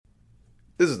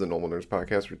This is the Normal Nerds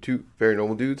Podcast, where two very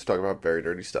normal dudes talk about very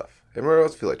nerdy stuff. And what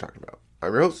else feel like talking about?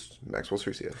 I'm your host, Maxwell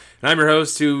Cercia. And I'm your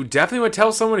host, who definitely would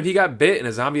tell someone if he got bit in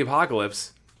a zombie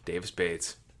apocalypse, Davis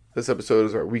Bates. This episode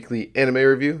is our weekly anime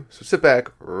review, so sit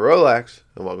back, relax,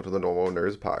 and welcome to the Normal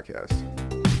Nerds Podcast.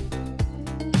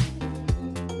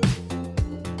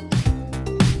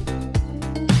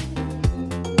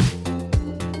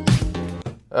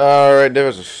 Alright,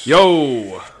 Davis.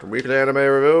 Yo! Weekly anime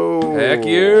review. Heck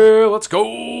yeah, let's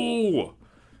go!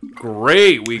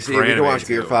 Great week for we anime. can watch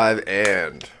Gear too. 5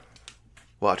 and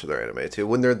watch other anime too,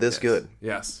 when they're this good.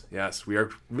 Yes. We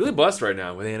are really blessed right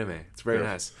now with anime. It's very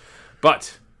nice.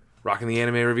 But, rocking the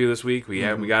anime review this week. We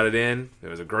got it in. It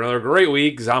was another great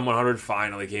week. Zom 100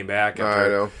 finally came back.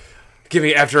 After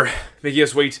making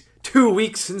us wait 2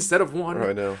 weeks instead of one.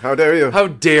 I know. How dare you? How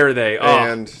dare they?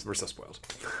 And we're so spoiled.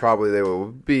 Probably they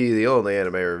will be the only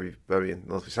anime review. I mean,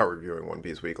 unless we start reviewing One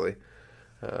Piece weekly.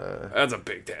 That's a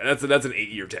big task. That's an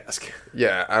 8-year task.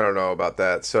 Yeah, I don't know about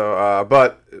that. So,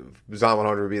 but Zom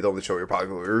 100 would be the only show we're probably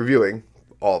going to be reviewing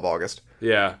all of August.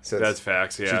 Yeah, that's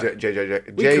facts. Yeah,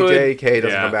 JJK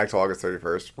doesn't come back till August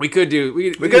 31st. We could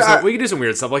do some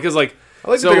weird stuff, I like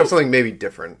to pick up something maybe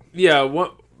different. Yeah,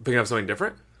 picking up something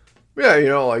different. Yeah,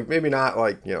 like maybe not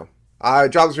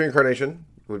Jobless Reincarnation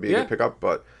would be a good pickup,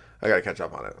 but I got to catch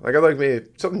up on it. I'd like maybe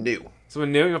something new.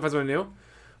 Something new? You want to find something new?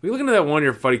 We look into that one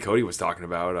your buddy Cody was talking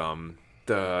about,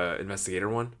 the investigator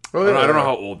one. Oh, yeah, I don't know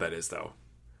how old that is though.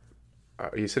 I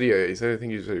think you said he was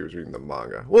reading the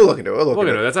manga. We'll look into it. We'll look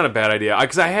into it. That's not a bad idea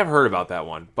because I have heard about that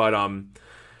one. But what am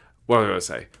I going to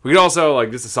say? We could also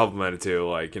just to supplement it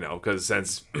too, because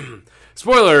since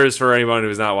spoilers for anyone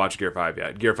who's not watched Gear 5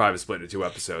 yet. Gear 5 is split into 2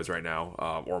 episodes right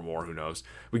now, or more. Who knows?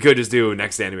 We could just do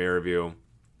next anime review.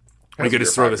 We could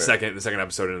just throw the second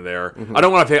episode into there. Mm-hmm. I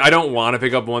don't want to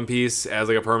pick up One Piece as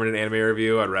a permanent anime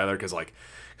review. I'd rather because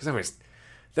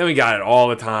then we got it all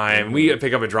the time. Mm-hmm. We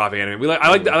pick up and drop anime. I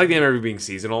like the anime review being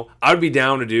seasonal. I would be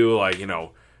down to do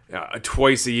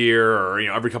twice a year or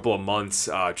every couple of months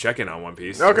check in on One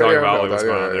Piece. Okay, talk about what's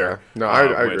going on there. No, I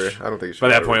agree. I don't think you should. By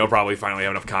that point, we'll probably finally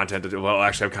have enough content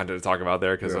actually have content to talk about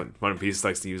there because One Piece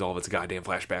likes to use all of its goddamn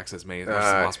flashbacks as much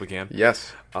as possibly can.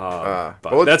 Yes.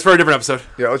 But that's for a different episode.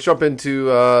 Yeah, let's jump into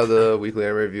the weekly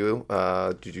anime review.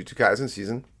 Jujutsu Kaisen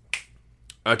season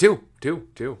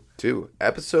 2.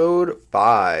 Episode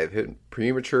 5, Hidden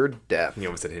Premature Death. You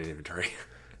almost said hidden inventory.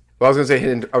 Well, I was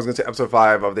gonna say episode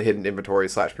 5 of the hidden inventory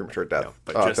 / premature death. No,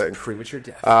 but just thing. Premature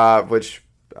Death. Which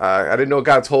I didn't know it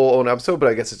got its whole own episode, but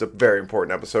I guess it's a very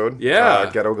important episode. Yeah.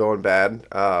 Ghetto going bad.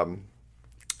 I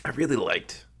really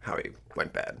liked how he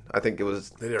went bad. I think it was.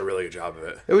 They did a really good job of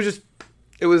it. It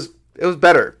was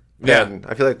better than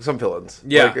I feel like some villains.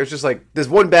 Yeah. It was just this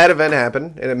one bad event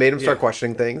happened, and it made him start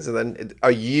questioning things, and then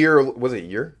a year was it a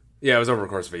year? Yeah, it was over the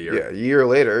course of a year. Yeah, a year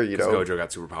later, Gojo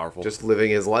got super powerful. Just living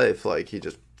his life, he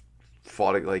just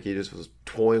fought it, he just was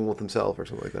toying with himself or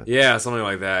something like that. Yeah, something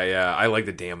like that. Yeah, I like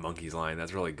the damn monkeys line.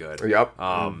 That's really good. Yep.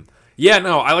 Yeah,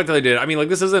 no, I like that they did. I mean,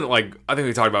 this isn't I think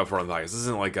we talked about it before on the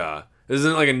podcast. This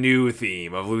isn't a new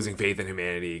theme of losing faith in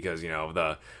humanity because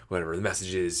the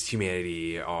message is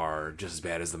humanity are just as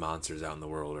bad as the monsters out in the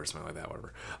world or something like that.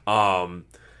 Whatever.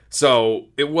 So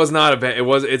it was not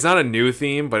it's not a new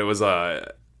theme, but it was I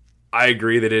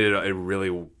agree they did it a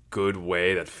really good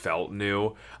way that felt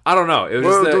new. I don't know.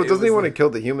 Doesn't he want to kill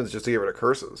the humans just to get rid of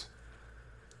curses?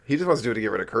 He just wants to do it to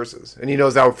get rid of curses, and he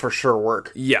knows that would for sure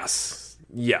work. Yes,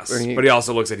 but he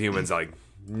also looks at humans like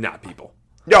not people.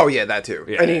 Oh yeah, that too.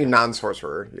 Yeah, any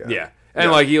non-sorcerer. Yeah,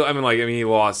 and he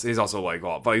lost. He's also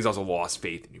lost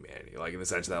faith in humanity, in the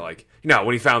sense that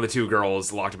when he found the 2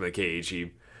 girls locked up in the cage,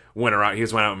 he went out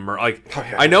and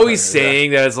I know he's saying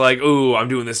that it's ooh, I'm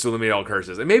doing this to eliminate all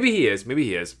curses, and maybe he is,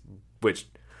 which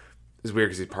is weird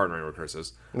because he's partnering with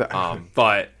curses.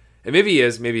 But and maybe he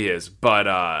is,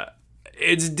 but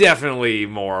it's definitely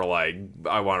more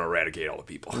I want to eradicate all the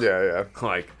people. Yeah.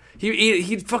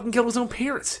 He fucking killed his own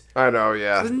parents. I know,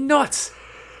 yeah. It was nuts.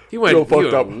 He went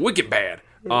wicked bad.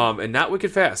 And not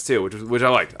wicked fast too, which I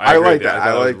liked. I like that.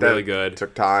 I like that. Really good.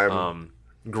 Took time.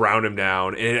 Ground him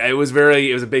down, and it was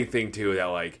a big thing too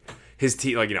that his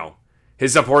team,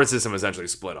 his support system essentially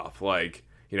split off.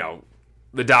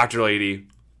 The doctor lady,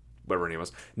 whatever her name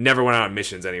was, never went out on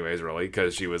missions anyways, really,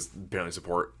 because she was apparently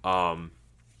support. Gojo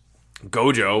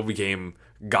became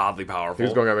godly powerful. He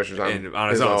was going on missions on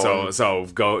his own. So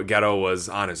Ghetto was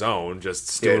on his own, just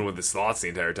stewing with his thoughts the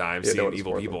entire time, seeing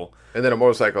evil people. And then a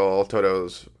motorcycle,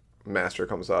 Toto's master,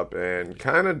 comes up and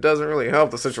kind of doesn't really help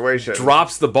the situation.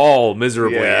 Drops the ball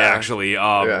miserably, actually,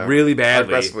 really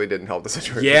badly. Aggressively didn't help the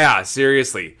situation. Yeah,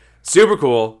 seriously. Super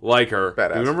cool, like her.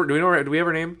 Badass. Do we have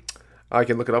her name? I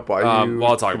can look it up while you...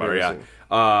 Well, I'll talk about her,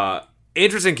 yeah.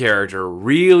 Interesting character.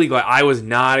 Really glad. I was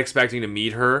not expecting to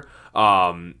meet her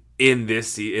in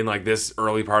this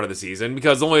early part of the season,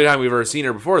 because the only time we've ever seen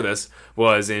her before this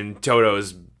was in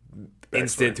Toto's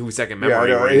instant 2-second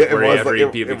memory where he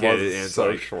beat the kid, and it's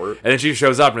so short. And then she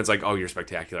shows up and it's like, oh, you're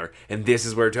spectacular. And this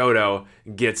is where Toto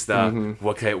gets the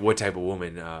what type of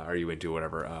woman are you into,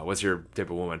 whatever, what's your type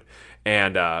of woman,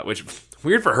 and which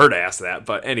weird for her to ask that,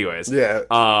 but anyways,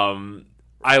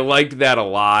 I liked that a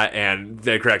lot, and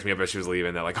that cracked me up as she was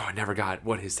leaving. That like, oh, I never got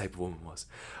what his type of woman was.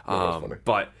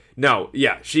 But no,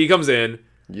 yeah, she comes in.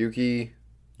 Yuki.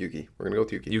 We're gonna go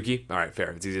with Yuki. Yuki? All right,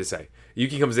 fair. It's easy to say.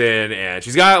 Yuki comes in, and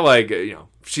she's got, like,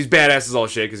 she's badass as all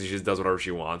shit because she just does whatever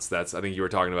she wants. I think you were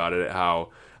talking about it,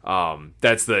 how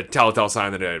that's the telltale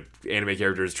sign that an anime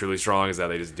character is truly strong, is that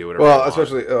they just do whatever they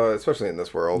want. Especially in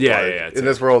this world. Yeah. In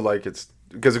this world, like, it's...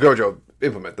 Because Gojo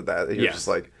implemented that. He was just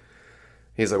like...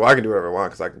 He's like, well, I can do whatever I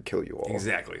want because I can kill you all.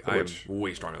 Exactly. I'm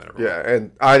way stronger than everyone. Yeah,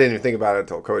 and I didn't even think about it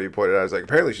until Cody pointed out. I was like,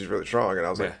 apparently she's really strong. And I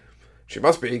was like... She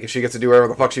must be, because she gets to do whatever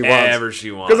the fuck she wants. Whatever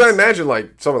she wants. Because I imagine,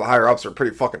 like, some of the higher-ups are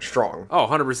pretty fucking strong. Oh,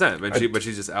 100%. But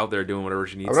she's just out there doing whatever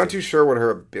she needs to. I'm not too sure what her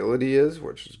ability is,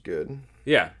 which is good.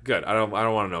 Yeah, good. I don't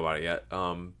want to know about it yet.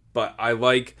 But I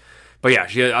like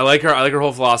her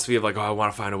whole philosophy of, like, oh, I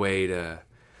want to find a way to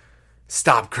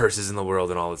stop curses in the world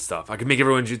and all that stuff. I could make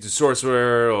everyone Jujutsu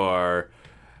sorcerer, or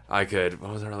I could...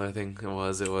 What was her other thing? It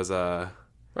was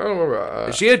I don't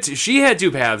remember. She had two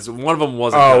paths. One of them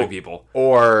wasn't killing people.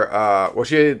 Or,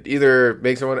 she had either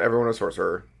make everyone a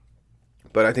sorcerer,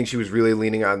 but I think she was really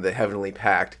leaning on the Heavenly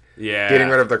Pact. Yeah. Getting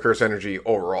rid of their curse energy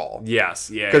overall. Yes,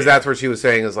 yeah. Because that's what she was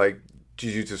saying is, like,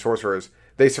 Jujutsu sorcerers,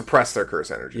 they suppress their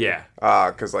curse energy. Yeah.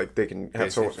 Because, like, they can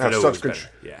have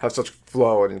such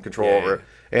flow and control over it.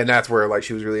 And that's where, like,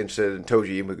 she was really interested in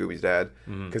Toji, Megumi's dad,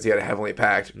 because he had a Heavenly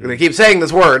Pact. They keep saying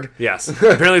this word. Yes.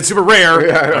 Apparently it's super rare.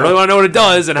 I really want to know what it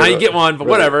does and how you get one, but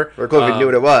whatever. Or Clovis knew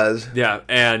what it was. Yeah,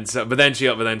 and so, but then she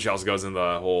also goes into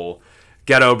the whole...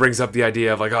 Ghetto brings up the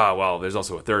idea of, like, oh, well, there's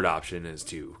also a third option, is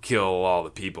to kill all the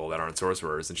people that aren't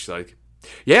sorcerers. And she's like,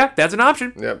 yeah, that's an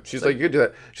option. Yeah, she's like, you could do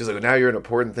that. She's like, well, now you're an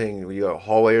important thing. You go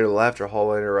hallway to the left or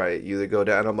hallway to the right. You either go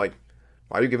down. I'm like...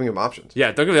 Why are you giving him options?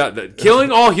 Yeah, don't give me that.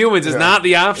 Killing all humans is not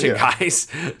the option, guys.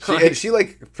 She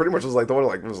like pretty much was like the one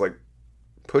who was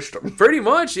pushed him. Pretty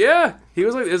much, yeah. He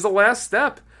was like, it was the last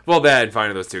step. Well, that and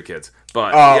finding those two kids,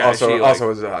 but also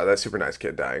was that super nice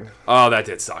kid dying. Oh, that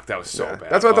did suck. That was so bad.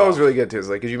 That's what I thought was really good too. Is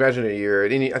like, because you imagine a year,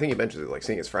 and I think he mentioned it, like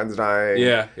seeing his friends dying.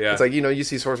 Yeah. It's like, you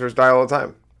see sorcerers die all the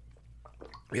time.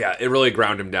 Yeah, it really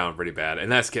ground him down pretty bad, and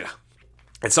that's kid.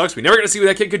 It sucks. We never got to see what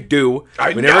that kid could do.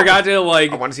 We never got to,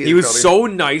 like... I want to see. He was so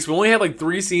nice. We only had, like,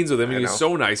 3 scenes with him, and he was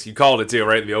so nice. You called it, too,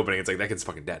 right in the opening. It's like, that kid's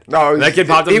fucking dead. No, that kid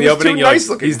popped up in the opening.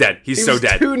 He's dead. He's so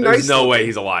dead. There's no way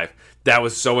he's alive. That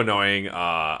was so annoying.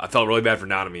 I felt really bad for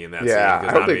Nanami in that scene.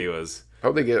 Because Nanami was...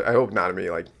 I hope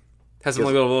Nanami, like... Has some,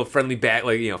 like, little friendly back,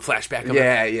 like, flashback.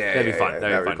 Yeah. That'd be fun.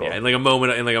 That'd be fun, cool. Yeah. In, like,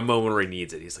 a moment where he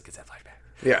needs it, he's like, it's that flashback.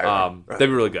 Yeah. That'd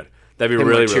be really good. That'd be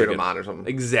really, really good. Him on or something.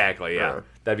 Exactly, yeah.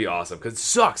 That'd be awesome. Because it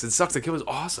sucks. The kid was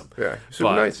awesome. Yeah,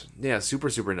 super nice. Yeah,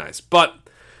 super, super nice. But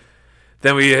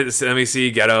then we see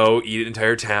Ghetto eat an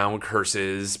entire town with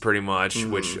curses, pretty much,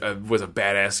 which was a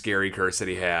badass, scary curse that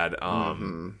he had.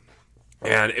 And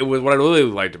it was what I really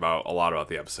liked a lot about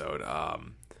the episode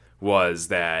was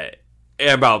that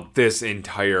about this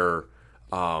entire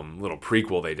little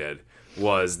prequel they did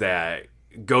was that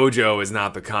Gojo is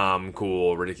not the calm,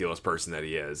 cool, ridiculous person that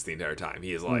he is the entire time.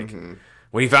 He is like,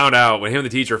 when him and the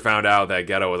teacher found out that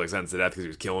Ghetto was like sentenced to death because he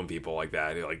was killing people like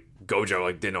that,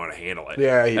 Gojo didn't know how to handle it.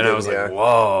 Yeah, I was like,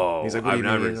 whoa. He's like,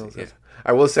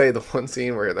 I will say the one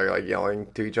scene where they're like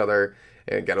yelling to each other,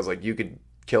 and Ghetto's like, you could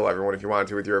kill everyone if you wanted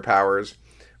to with your powers,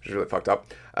 which is really fucked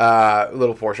up. A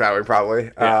little foreshadowing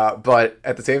probably. Yeah. But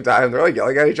at the same time, they're like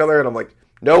yelling at each other, and I'm like,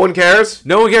 no one cares.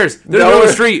 No one cares. They're on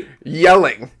the street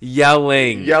yelling.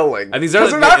 And these are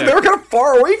they were kind of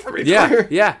far away from each other.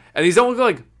 Yeah. And these don't look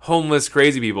like homeless,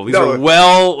 crazy people. These are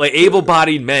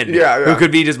able-bodied men who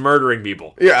could be just murdering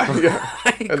people. Yeah.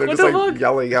 And they're just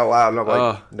yelling out loud, and I'm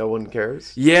like, no one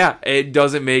cares. Yeah, it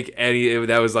doesn't make any.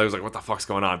 I was like, what the fuck's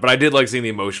going on? But I did like seeing the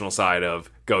emotional side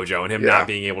of Gojo and him not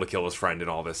being able to kill his friend and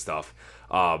all this stuff,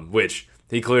 which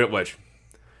he cleared. Which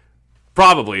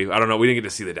probably, I don't know. We didn't get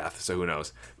to see the death, so who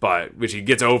knows? But which he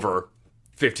gets over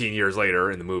 15 years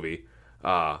later in the movie,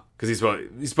 because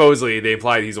supposedly they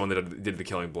implied he's the one that did the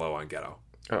killing blow on Ghetto.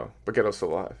 Oh, but Ghetto's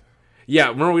still alive. Yeah,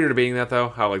 remember we were debating that though,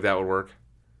 how that would work.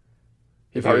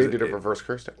 He probably did a reverse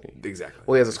curse technique. Exactly.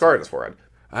 Well, he has a scar on his forehead.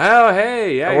 Oh,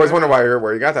 hey, yeah. I always wonder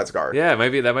where you got that scar. Yeah,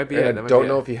 maybe that might be it. I don't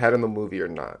know if he had in the movie or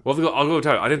not. Well, I'll go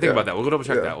tell you. I didn't think about that. We'll go double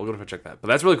check that. We'll go double check that. But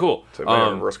that's really cool. So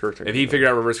reverse curse if he figured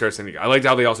out reverse curse technique, I liked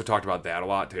how they also talked about that a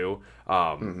lot too.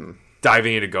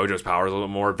 Diving into Gojo's powers a little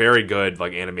bit more. Very good,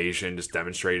 like animation, just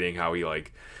demonstrating how he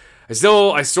like. I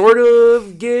sort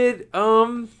of get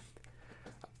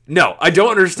No, I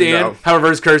don't understand how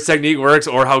reverse curse technique works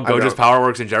or how Gojo's power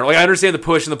works in general. Like, I understand the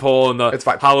push and the pull and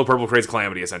the hollow purple creates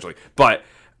calamity, essentially. But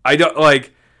I don't,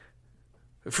 like...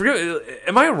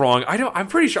 am I wrong? I'm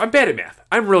pretty sure... I'm bad at math.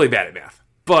 I'm really bad at math.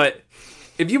 But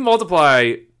if you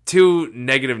multiply two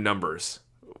negative numbers,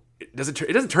 it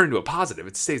doesn't turn into a positive.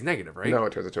 It stays negative, right? No,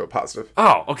 it turns into a positive.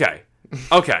 Oh, okay.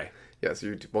 Okay. Yeah, so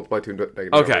you multiply two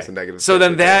negative numbers and negative. So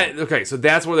then that... Okay, so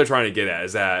that's what they're trying to get at,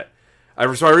 is that... I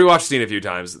rewatched the scene a few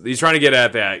times. He's trying to get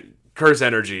at that curse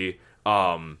energy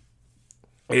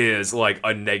is like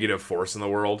a negative force in the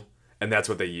world, and that's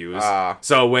what they use.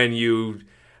 So when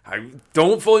I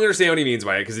don't fully understand what he means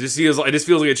by it, because it just feels like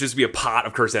it's just be a pot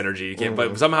of curse energy. You can't,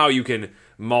 but somehow you can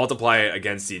multiply it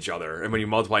against each other, and when you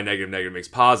multiply negative makes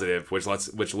positive, which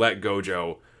let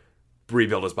Gojo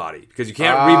rebuild his body, because you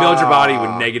can't rebuild your body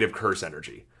with negative curse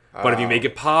energy. But if you make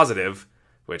it positive,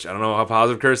 which I don't know how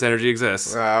positive curse energy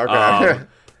exists. Okay.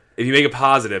 If you make it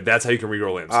positive, that's how you can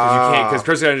regrow limbs. Because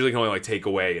curse energy can only like take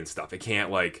away and stuff. It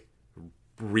can't like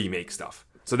remake stuff.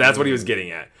 So that's what he was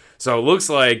getting at. So it looks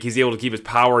like he's able to keep his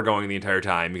power going the entire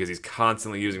time because he's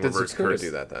constantly using reverse curse.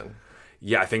 Do that then?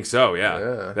 Yeah, I think so.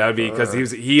 Yeah. That would be because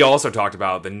he also talked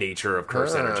about the nature of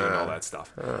curse energy and all that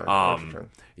stuff.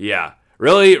 Yeah.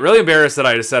 Really, really embarrassed that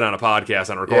I just said on a podcast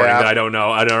on a recording that I don't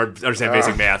know. I don't understand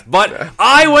basic math. But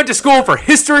I went to school for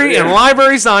history and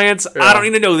library science. I don't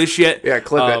need to know this shit. Yeah,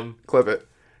 clip it.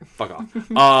 Fuck off.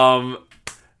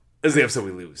 This is the episode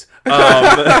we lose.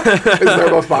 It's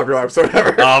their most popular episode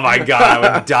ever. Oh my god,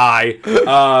 I would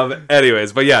die.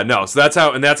 Anyways, but yeah, no. So that's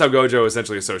how Gojo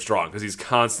essentially is so strong, because he's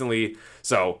constantly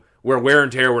where wear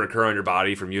and tear would occur on your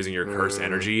body from using your curse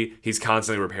energy, he's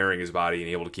constantly repairing his body and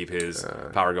able to keep his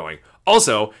power going.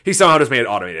 Also, he somehow just made it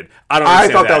automated. I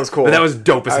thought that was cool. But that was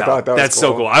dope as hell. That's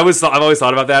so cool. I've always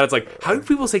thought about that. It's like, how do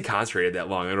people stay concentrated that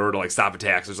long in order to like stop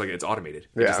attacks? It's like it's automated.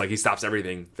 It's just like he stops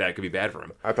everything that could be bad for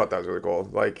him. I thought that was really cool.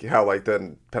 Like how like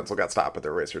the pencil got stopped but the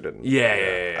eraser didn't.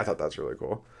 Yeah. I thought that was really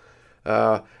cool.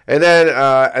 And then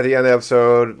at the end of the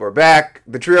episode, we're back.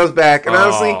 The trio's back. And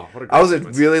honestly, I was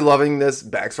really loving this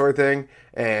backstory thing.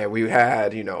 And we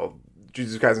had,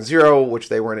 Jujutsu Kaisen 0, which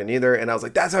they weren't in either. And I was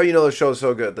like, that's how you know the show's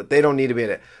so good, that they don't need to be in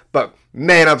it. But,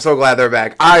 man, I'm so glad they're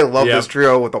back. I love this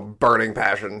trio with a burning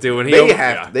passion. Dude, when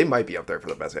they might be up there for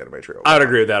the best anime trio. I would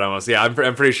agree with that almost. Yeah,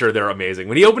 I'm pretty sure they're amazing.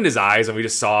 When he opened his eyes and we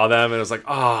just saw them, and it was like,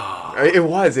 oh. It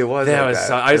was. That was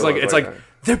so, I was like, it's like,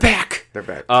 they're back. They're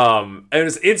back. And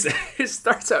it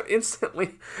starts out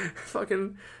instantly.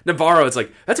 Fucking Navarro, it's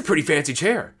like, that's a pretty fancy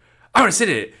chair. I want to sit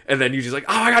in it. And then you just like,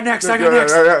 oh, I got next. I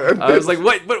was like,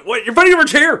 what? You're fighting over a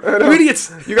chair. You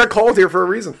idiots. You got called here for a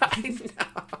reason.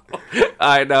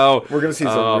 I know. We're going to see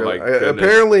some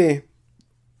apparently,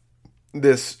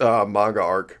 this manga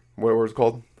arc, what was it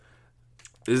called?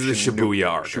 This is the Shibuya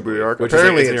arc. Shibuya arc. Which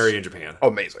apparently is an area in Japan.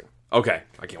 Amazing. Okay,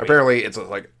 I can't wait. Apparently, it's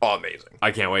like amazing.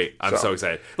 I can't wait. I'm so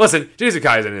excited. Listen, Jujutsu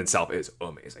Kaisen in itself is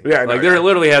amazing. Yeah, there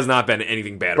literally has not been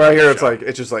anything bad. Right here,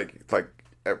 it's just like.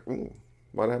 Ooh,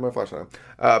 why do I have my flashlight on?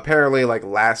 Apparently, like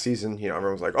last season,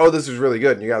 everyone was like, "Oh, this is really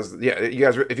good." And you guys,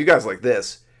 if you guys like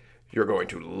this, you're going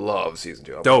to love season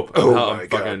 2. Dope.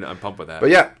 I'm pumped with that. But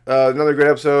yeah, another great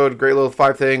episode. Great little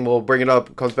 5 thing. We'll bring it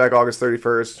up. Comes back August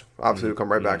 31st. Obviously, we'll come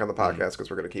right back on the podcast because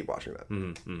we're going to keep watching that.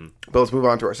 But let's move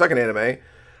on to our second anime.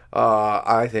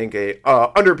 I think a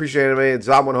underappreciated anime,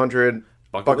 Zom 100,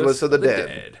 Bucket List of the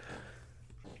Dead.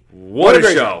 What a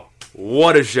show.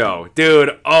 What a show.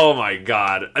 Dude, oh my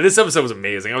god. This episode was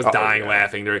amazing. I was dying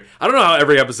laughing during. I don't know how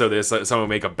every episode is. Someone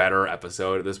make a better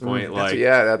episode at this point.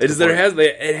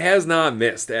 It has not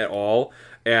missed at all,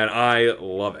 and I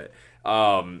love it.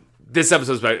 This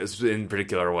episode in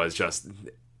particular was just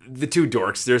the two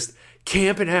dorks. They're just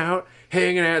camping out,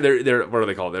 hanging out. They're what are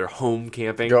they called? They're home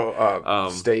camping.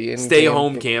 Stay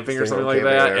home camping or something like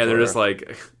that. And they're just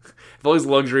like all these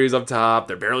luxuries up top.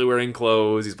 They're barely wearing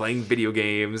clothes. He's playing video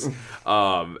games.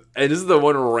 And this is the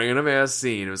one random ass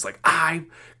scene. It was like, I'm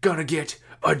gonna get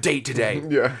a date today.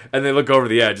 Yeah. And they look over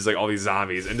the edge, just like all these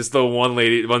zombies, and just the one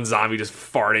zombie just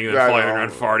farting and flying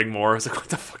around farting more. It's like, what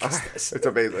the fuck is this? It's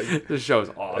amazing. This show is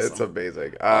awesome. It's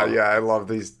amazing. Yeah, I love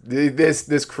these.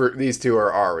 This crew. These two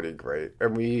are already great,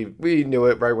 and we knew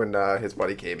it right when his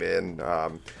buddy came in.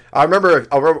 I'll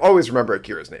always remember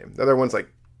Akira's name. The other one's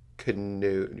like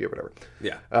Canoe. Yeah, whatever.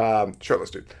 Yeah. Shirtless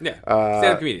dude. Yeah.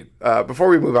 Stand-up comedian. Before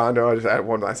we move on, I just add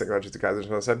one last thing about Jujutsu Kaisen. I just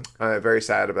want to say I'm very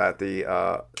sad about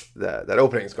that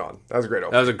opening's gone. That was a great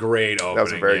opening. That was a great opening. That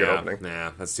was a very good opening.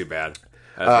 Yeah, that's too bad.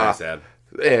 That's very sad.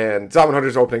 And Salmon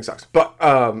Hunter's opening sucks, but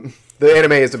the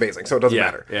anime is amazing, so it doesn't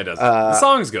matter. Yeah, it does. The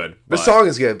song's good. The song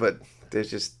is good, but there's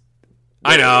just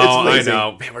I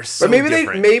know. Man, we're so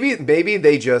different. Maybe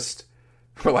they just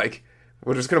were like,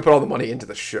 we're just gonna put all the money into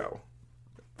the show.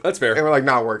 That's fair. And we're like,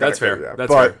 not working. That's fair. Yeah.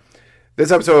 That's fair.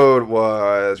 This episode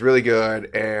was really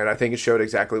good, and I think it showed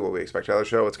exactly what we expect out of the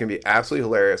show. It's gonna be absolutely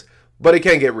hilarious, but it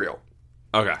can get real.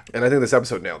 Okay. And I think this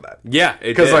episode nailed that. Yeah, it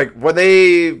because did. like when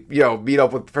they meet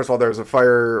up with, first of all, there's a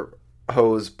fire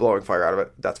hose blowing fire out of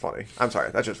it. That's funny. I'm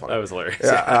sorry, that's just funny. That was hilarious.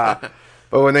 Yeah.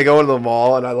 But when they go into the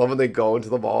mall, and I love when they go into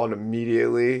the mall and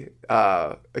immediately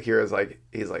Akira's like,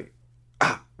 he's like,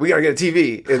 we gotta get a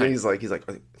TV, and then he's like,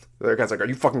 the other guy's like, are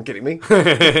you fucking kidding me?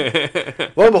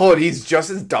 Lo and behold, he's just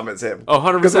as dumb as him. Oh,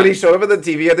 100%. Because when he showed up at the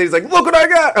TV, I think he's like, look what I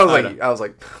got. I was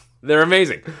like, they're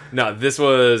amazing. No, this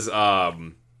was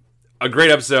a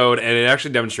great episode, and it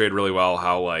actually demonstrated really well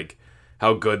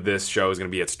how good this show is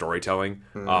going to be at storytelling.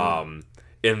 Mm-hmm.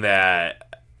 In that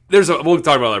we'll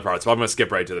talk about other parts, but I'm going to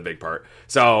skip right to the big part.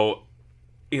 So,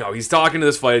 he's talking to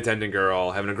this flight attendant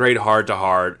girl, having a great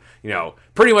heart-to-heart,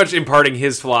 pretty much imparting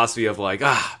his philosophy of like,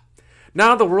 now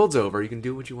that the world's over, you can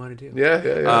do what you want to do.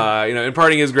 Yeah.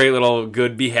 Imparting his great little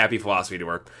good, be happy philosophy to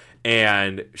her.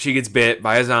 And she gets bit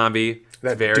by a zombie.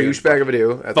 That douchebag of a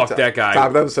dude. Fuck that guy. Top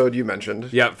of the episode you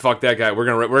mentioned. Yeah, fuck that guy. We're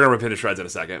gonna rip him to shreds in a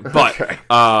second. But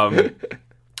okay.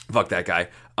 Fuck that guy.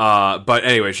 But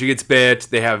anyway, she gets bit.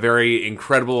 They have very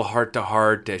incredible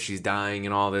heart-to-heart as she's dying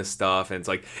and all this stuff. And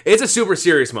it's a super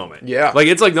serious moment. Yeah. Like,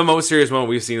 it's like the most serious moment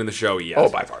we've seen in the show yet. Oh,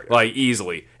 by far. Yeah. Like,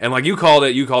 easily. And like, you called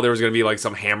there was going to be like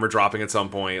some hammer dropping at some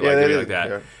point. Like, like that.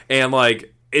 Yeah. And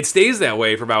like, it stays that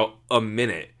way for about a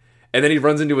minute. And then he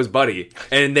runs into his buddy,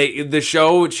 and the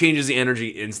show changes the energy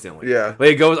instantly. Yeah, like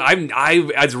it goes.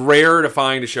 It's rare to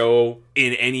find a show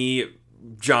in any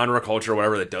genre, culture, or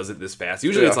whatever that does it this fast.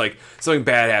 Usually, it's like something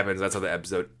bad happens. That's how the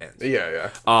episode ends.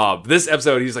 Yeah. This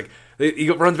episode, he's like, he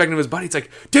runs back into his buddy. It's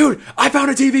like, dude, I found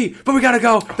a TV, but we gotta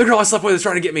go. The girl I slept with is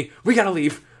trying to get me. We gotta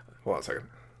leave. Hold on a second.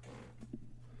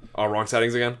 Oh, wrong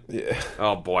settings again? Yeah.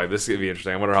 Oh boy, this is gonna be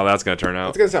interesting. I wonder how that's gonna turn out.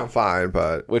 It's gonna sound fine,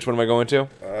 but which one am I going to?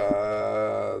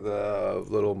 The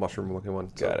little mushroom-looking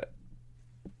one. Got it.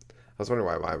 I was wondering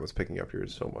why mine was picking up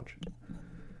yours so much.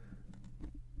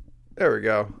 There we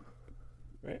go.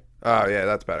 Right. Oh yeah,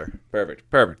 that's better.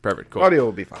 Perfect. Cool. Audio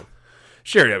will be fine.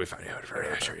 Sure, it'll be fine.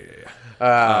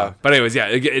 Yeah. But anyways,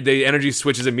 yeah, the energy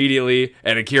switches immediately,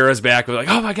 and Akira's back with like,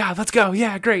 "Oh my god, let's go!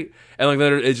 Yeah, great!" And like,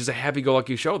 it's just a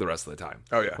happy-go-lucky show the rest of the time.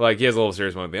 Oh yeah, like he has a little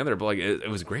serious moment at the end there, but like it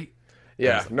was great.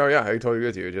 Yeah, no, yeah, I totally agree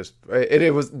with you.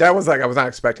 It was I was not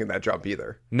expecting that jump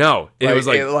either. No, it was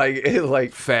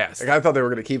like fast. Like I thought they were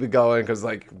gonna keep it going because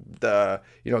like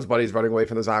his buddy's running away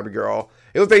from the zombie girl.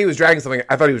 It looked like he was dragging something.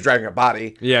 I thought he was dragging a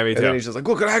body. Yeah, me too. And then he's just like,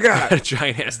 look what I got. A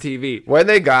giant ass TV. When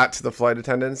they got to the flight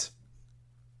attendants,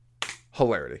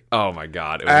 hilarity. Oh my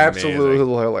god, it was absolutely amazing.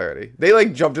 Hilarity. They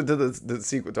like jumped into the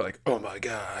sequence. They're like, oh my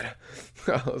god.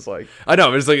 I was like, I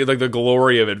know, it's like the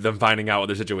glory of it, them finding out what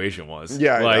their situation was.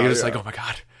 Yeah, like it's like, oh my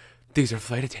god, these are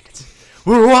flight attendants.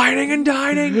 We're whining and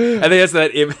dining, and they has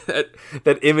that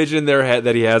image in their head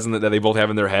that he has, and that they both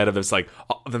have in their head of this like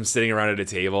them sitting around at a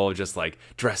table, just like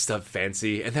dressed up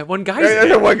fancy, and that one guy's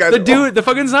in it. The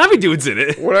fucking zombie dude's in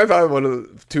it. What I thought one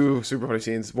of the two super funny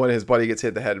scenes when his buddy gets hit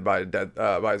in the head by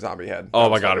a zombie head. Oh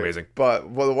my god, amazing! But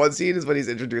the one scene is when he's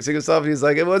introducing himself, and he's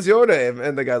like, "What's your name?"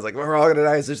 And the guy's like, "We're all gonna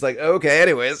die." It's just like, okay,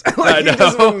 anyways. Like, he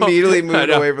just immediately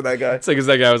moved away from that guy. It's like, because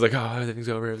that guy was like, "Oh, everything's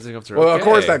over. Well, of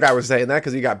course that guy was saying that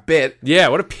because he got bit. Yeah,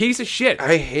 what a piece of shit.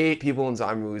 I hate people in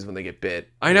zombie movies when they get bit.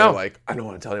 I know. Like, I don't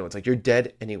want to tell anyone. It's like, you're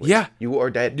dead anyway. Yeah. You are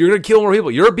dead. You're going to kill more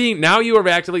people. You are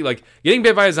actively, like, getting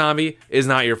bit by a zombie is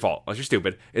not your fault. Unless you're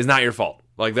stupid. Is not your fault.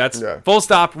 Like, that's full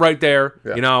stop right there.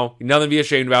 Yeah. Nothing to be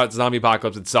ashamed about. It's a zombie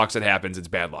apocalypse. It sucks. It happens. It's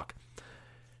bad luck.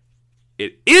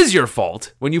 It is your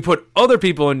fault when you put other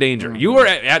people in danger. Mm-hmm. You are,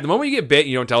 at the moment you get bit and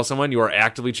you don't tell someone, you are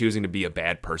actively choosing to be a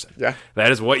bad person. Yeah.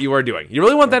 That is what you are doing. You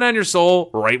really want that on your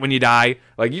soul right when you die?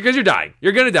 Like, because you're dying.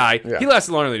 You're going to die. Yeah. He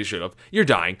lasted longer than he should have. You're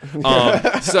dying.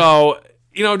 So,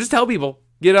 just tell people.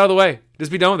 Get out of the way.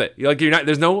 Just be done with it.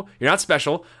 You're not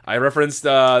special. I referenced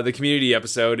the Community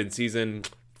episode in season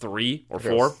 3 or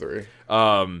 4. 3.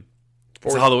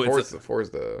 Four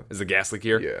is the gas leak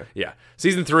here? Yeah.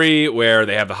 Season 3, where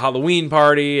they have the Halloween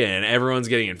party and everyone's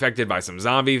getting infected by some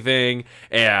zombie thing,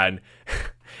 and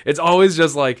it's always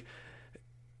just like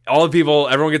all the people,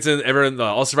 everyone gets in,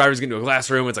 all survivors get into a glass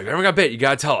room. It's like, everyone got bit. You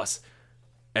gotta tell us.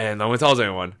 and no one tells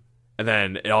anyone. And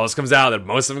then it all just comes out that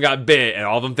most of them got bit, and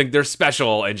all of them think they're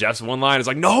special. And Jeff's one line is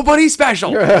like, "Nobody's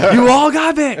special. You all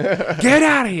got bit. Get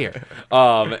out of here."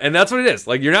 And that's what it is.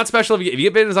 Like, you're not special if you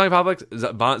get bit in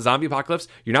a zombie apocalypse.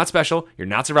 You're not special. You're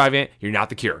not surviving it. You're not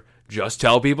the cure. Just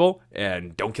tell people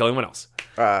and don't kill anyone else.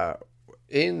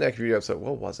 In that community episode,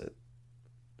 what was it?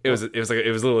 It was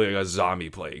literally like a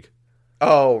zombie plague.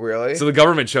 Oh, really? So the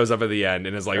government shows up at the end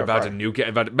and is like about to nuke it,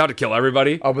 about to kill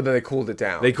everybody. Oh, but then they cooled it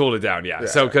down. Yeah.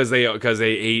 So because they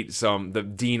ate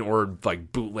the Dean ordered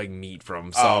like bootleg meat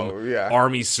from some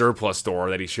army surplus store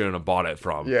that he shouldn't have bought it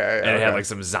from. Yeah, and it had like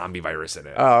some zombie virus in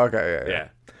it. Oh, okay, yeah.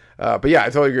 But yeah,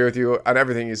 I totally agree with you on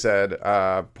everything you said.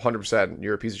 100%.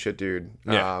 You're a piece of shit, dude.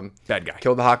 Yeah, bad guy.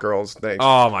 Killed the hot girls. Thanks.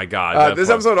 Oh my god. This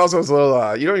episode also was a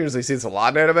little. You don't usually see this a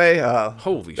lot in anime.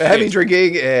 Holy shit. Heavy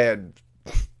drinking and.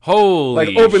 Holy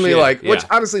like openly shit. like which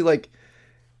honestly like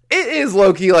it is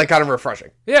low-key like kind of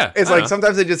refreshing. Yeah, it's like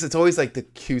sometimes it's always like the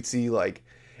cutesy like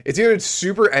it's either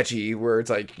super ecchi where it's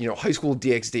like, you know, high school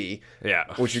DxD,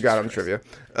 which you got on trivia,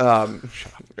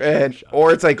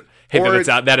 or it's like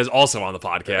that is also on the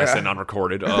podcast and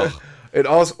unrecorded. It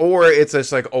also, or it's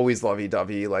just like always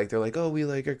lovey-dovey, like they're like, oh, we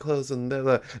like are close, and blah,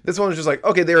 blah. This one is just like,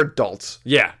 okay, they're adults,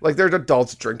 like they're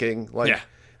adults drinking, like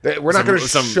we're not going to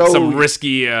show some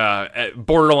risky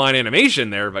borderline animation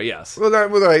there, but yes. Well,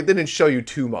 they didn't show you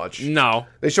too much. No,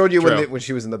 they showed you when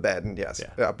she was in the bed, and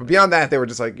but beyond that, they were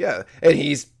just like, and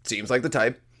he seems like the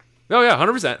type. Oh yeah,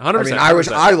 100%. I mean, I wish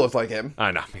I looked like him.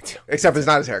 I know, me too. Except it's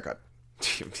not his haircut.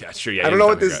 Yeah, sure. Yeah, I don't know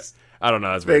what this. I don't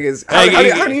know. That's big is. How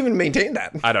do you even maintain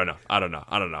that? I don't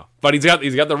know. But he's got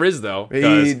the Riz though.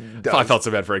 I felt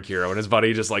so bad for Akira when his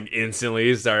buddy just like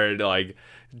instantly started like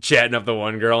chatting up the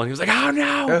one girl, and he was like, "Oh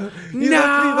no, he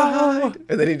left me behind."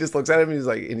 And then he just looks at him, and he's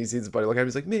like, and he sees his buddy look at him,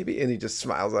 he's like, "Maybe," and he just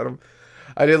smiles at him.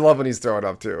 I did love when he's throwing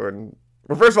up too. And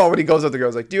well, first of all, when he goes up to the girl,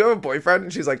 he's like, "Do you have a boyfriend?"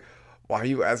 And she's like, "Why are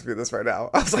you asking me this right now?"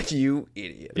 I was like, "You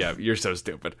idiot." Yeah, you're so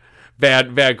stupid.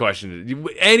 Bad question.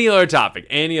 Any other topic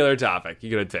you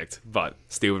could have picked, but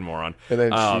stupid moron. And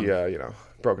then she,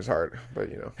 broke his heart, but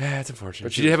it's unfortunate.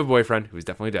 But she did have a boyfriend who's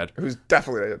definitely dead.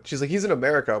 She's like, he's in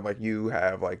America. I'm like, you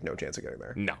have like no chance of getting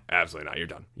there. No, absolutely not. You're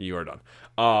done. You are done.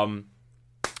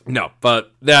 No,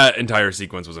 but that entire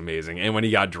sequence was amazing. And when he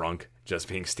got drunk, just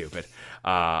being stupid.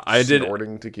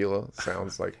 Snorting tequila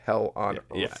sounds like hell on earth.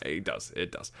 Yeah, it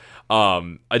does.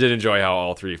 I did enjoy how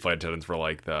all three flight attendants were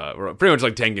pretty much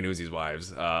like Tengen Uzi's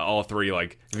wives. All three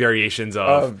like variations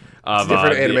of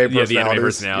different anime personalities. The anime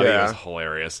personality was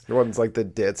hilarious. One's like the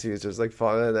ditz, he was just like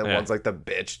fun, and then one's like the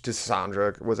bitch to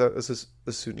Sandra. Was that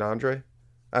the Sunandre?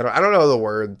 I don't know the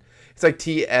word. It's like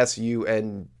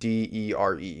Tsundere.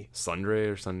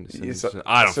 Sundre or Sun.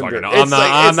 I don't fucking know. I'm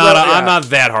not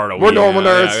that hard a weird. We're normal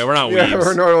nerds. Yeah, we're not weirds.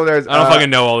 We're normal nerds. I don't fucking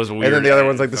know all this weird. And then the other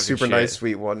one's like the super nice,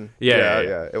 sweet one.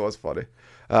 Yeah. It was funny.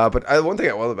 But one thing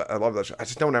I love that show. I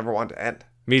just don't ever want it to end.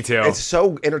 Me too. It's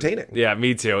so entertaining. Yeah,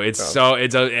 me too. It's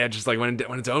just like when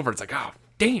it's over, it's like, oh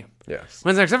damn. Yes.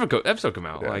 When's the next episode come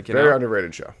out? Yeah, like very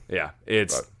underrated show. Yeah,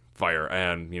 it's fire,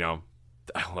 and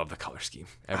I love the color scheme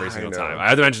every single time. I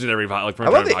have to mention it every I love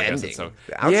the ending. So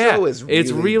the outro is really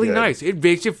it's really good. Nice. It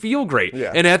makes you feel great.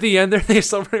 Yeah. And at the end, they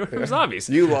celebrate with zombies.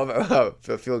 You love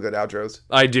feel good outros.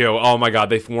 I do. Oh my god,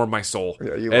 they warm my soul.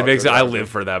 Yeah, I live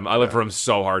for them. I live for them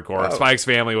so hardcore. Spike's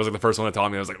Family was like the first one that taught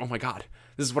me. I was like, oh my god,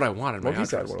 this is what I wanted.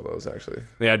 Monkey's had one of those actually.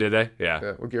 Yeah, did they?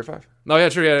 Yeah. With Gear 5. Oh yeah,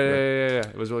 true. Yeah.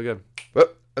 It was really good. Well,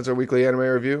 that's our weekly anime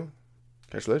review.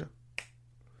 Catch you later.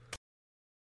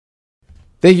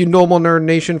 Thank you, Normal Nerd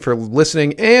Nation, for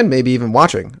listening and maybe even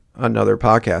watching another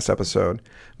podcast episode.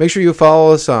 Make sure you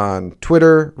follow us on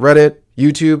Twitter, Reddit,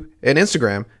 YouTube, and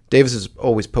Instagram. Davis is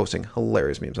always posting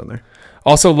hilarious memes on there.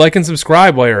 Also, like and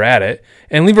subscribe while you're at it,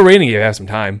 and leave a rating if you have some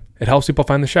time. It helps people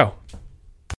find the show.